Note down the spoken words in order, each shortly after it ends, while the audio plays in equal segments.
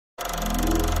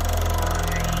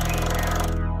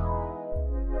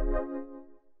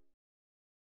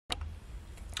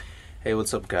Hey,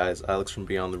 what's up, guys? Alex from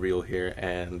Beyond the Real here,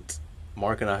 and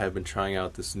Mark and I have been trying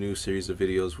out this new series of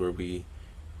videos where we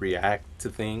react to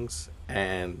things.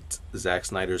 And Zack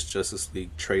Snyder's Justice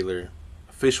League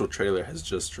official trailer, has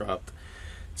just dropped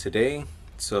today.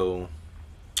 So,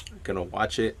 gonna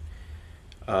watch it.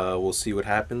 We'll see what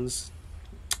happens.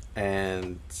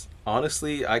 And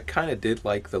honestly, I kind of did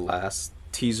like the last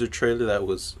teaser trailer that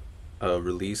was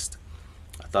released.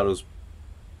 I thought it was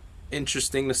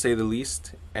interesting to say the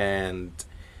least, and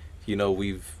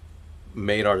we've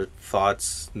made our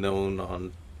thoughts known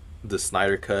on the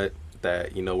Snyder Cut,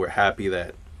 that we're happy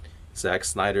that Zack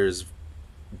Snyder's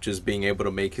just being able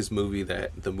to make his movie,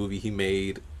 that the movie he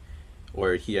made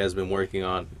or he has been working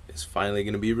on is finally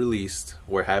going to be released.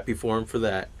 We're happy for him for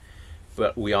that,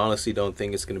 but we honestly don't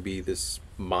think it's going to be this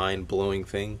mind-blowing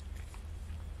thing.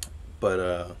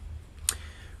 But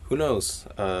who knows?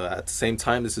 At the same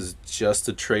time, this is just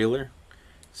a trailer,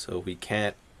 so we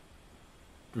can't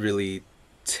really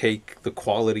take the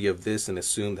quality of this and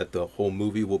assume that the whole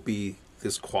movie will be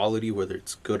this quality, whether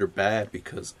it's good or bad,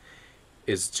 because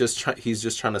he's just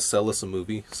trying to sell us a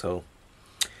movie. So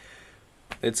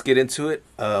let's get into it.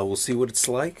 We'll see what it's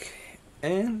like,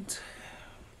 and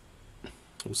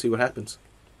we'll see what happens.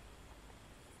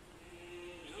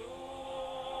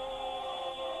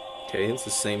 Okay, it's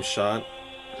the same shot.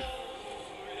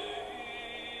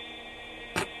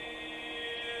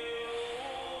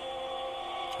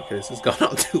 Okay, this has gone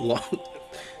on too long.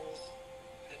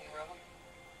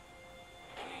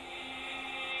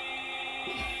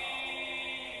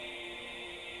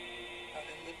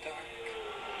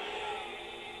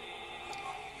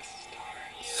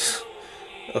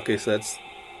 Okay, so that's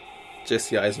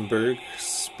Jesse Eisenberg's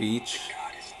speech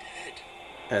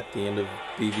at the end of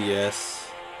BVS.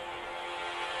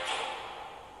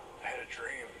 I had a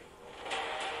dream.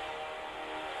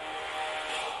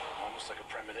 Almost like a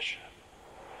premonition.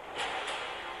 I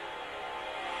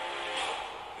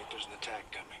think there's an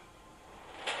attack coming.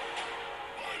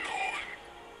 My lord,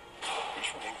 which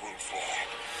one will fall?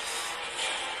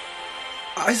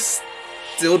 I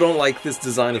still don't like this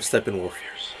design of Steppenwolf.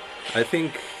 I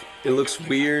think it looks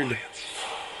weird.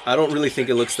 I don't really think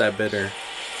it looks that better.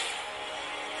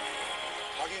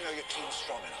 How do you know your team's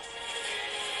strong enough?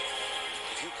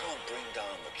 If you can't bring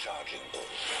down the charging bull,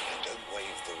 then don't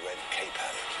wave the red cape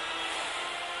at it.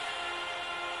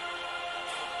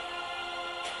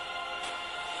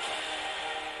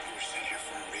 You were sent here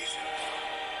for a reason.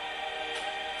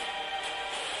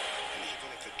 And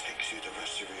even if it takes you the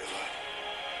rest of your life,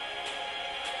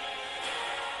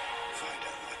 find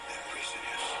out what that reason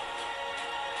is.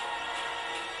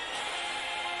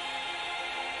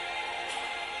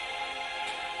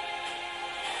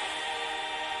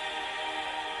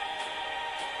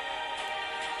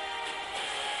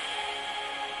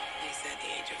 They said the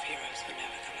age of heroes would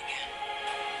never come again.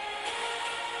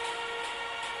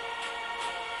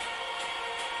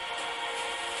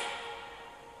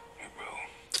 It will.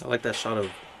 I like that shot of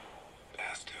It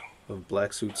has to.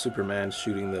 Black Suit Superman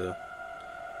shooting the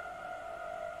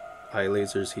eye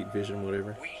lasers, heat vision,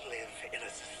 whatever. We live in a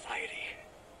society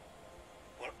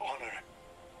where honor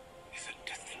is a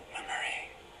distant memory.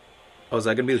 Oh, is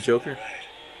that gonna be the Joker? Right.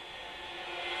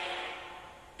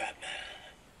 Batman.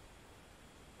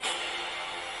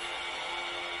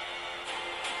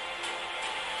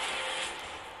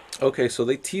 Okay, so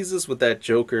they tease us with that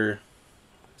Joker.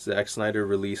 Zack Snyder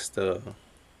released a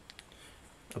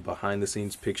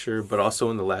behind-the-scenes picture, but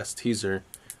also in the last teaser,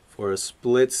 for a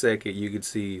split second, you could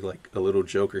see like a little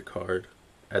Joker card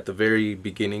at the very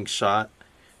beginning shot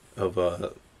of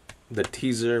the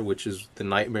teaser, which is the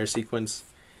nightmare sequence.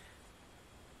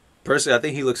 Personally, I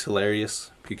think he looks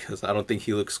hilarious because I don't think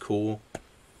he looks cool.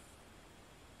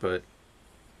 But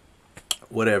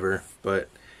whatever. But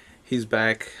he's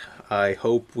back. I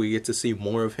hope we get to see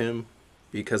more of him,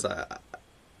 because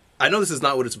I know this is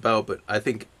not what it's about, but I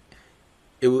think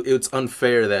it's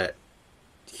unfair that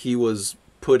he was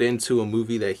put into a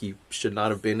movie that he should not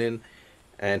have been in,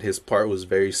 and his part was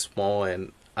very small,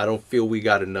 and I don't feel we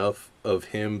got enough of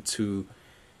him to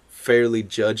fairly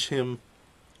judge him,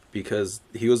 because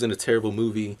he was in a terrible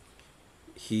movie.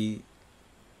 He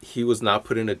was not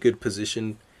put in a good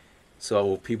position,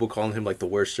 so people calling him like the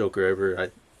worst Joker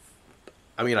ever,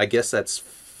 I mean, I guess that's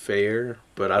fair,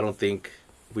 but I don't think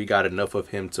we got enough of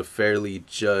him to fairly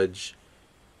judge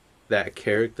that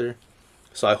character.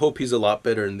 So I hope he's a lot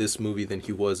better in this movie than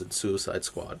he was in Suicide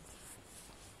Squad.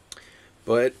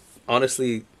 But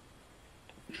honestly,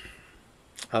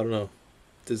 I don't know.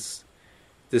 This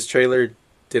trailer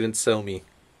didn't sell me.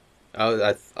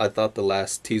 I thought the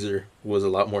last teaser was a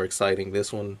lot more exciting.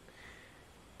 This one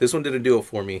didn't do it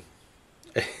for me.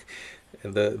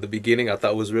 And the beginning I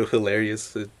thought was real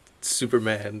hilarious.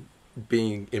 Superman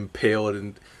being impaled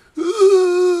and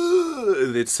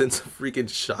it sends a freaking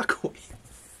shockwave.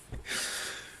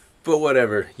 But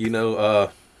whatever,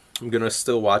 I'm gonna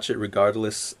still watch it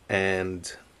regardless.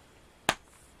 And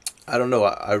I don't know,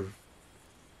 I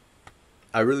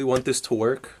really want this to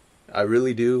work. I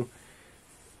really do,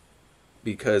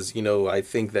 because I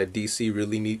think that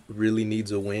DC really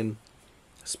needs a win,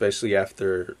 especially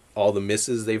after all the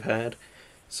misses they've had.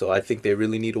 So I think they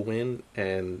really need a win,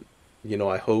 and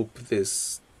I hope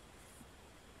this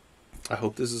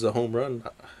is a home run.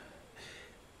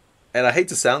 And I hate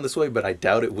to sound this way, but I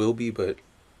doubt it will be. But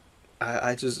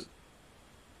I just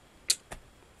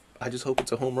hope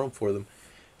it's a home run for them,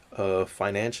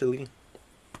 financially.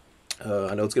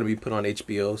 I know it's gonna be put on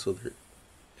HBO,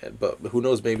 but who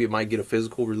knows? Maybe it might get a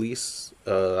physical release.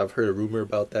 I've heard a rumor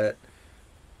about that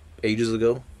ages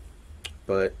ago,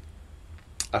 but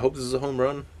I hope this is a home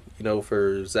run.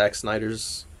 For Zack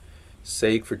Snyder's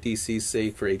sake, for DC's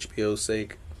sake, for HBO's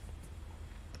sake.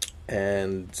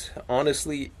 And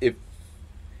honestly, if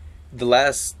the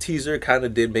last teaser kind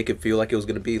of did make it feel like it was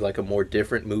going to be like a more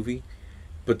different movie,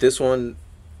 but this one,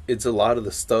 it's a lot of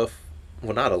the stuff.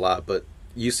 Well, not a lot, but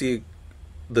you see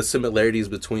the similarities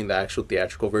between the actual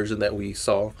theatrical version that we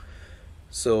saw.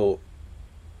 So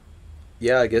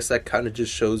yeah, I guess that kind of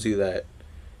just shows you that,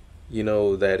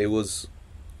 that it was,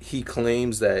 he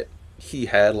claims that he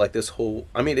had like this whole,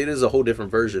 I mean, it is a whole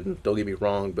different version, don't get me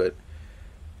wrong, but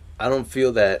I don't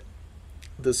feel that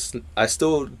I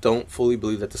still don't fully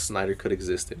believe that the Snyder Cut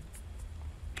existed,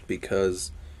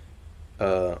 because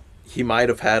he might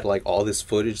have had like all this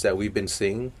footage that we've been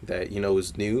seeing that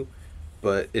is new,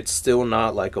 but it's still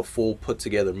not like a full put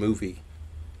together movie,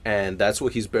 and that's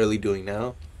what he's barely doing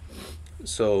now.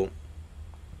 So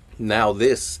now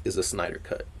this is a Snyder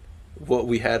Cut.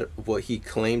 What he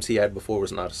claims he had before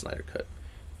was not a Snyder Cut,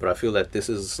 but I feel that this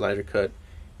is a Snyder Cut,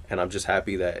 and I'm just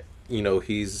happy that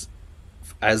he's,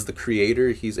 as the creator,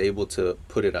 he's able to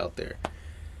put it out there.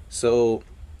 So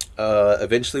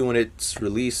eventually when it's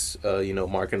released,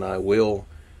 Mark and I will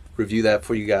review that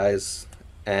for you guys,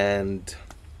 and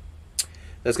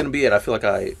that's gonna be it. I feel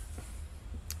like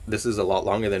this is a lot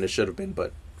longer than it should have been,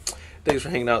 but thanks for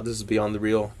hanging out. This is Beyond the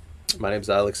Real. My name's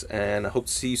Alex, and I hope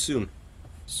to see you soon.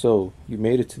 So you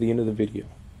made it to the end of the video,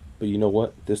 but you know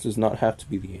what? This does not have to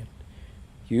be the end.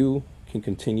 You can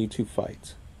continue to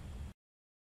fight.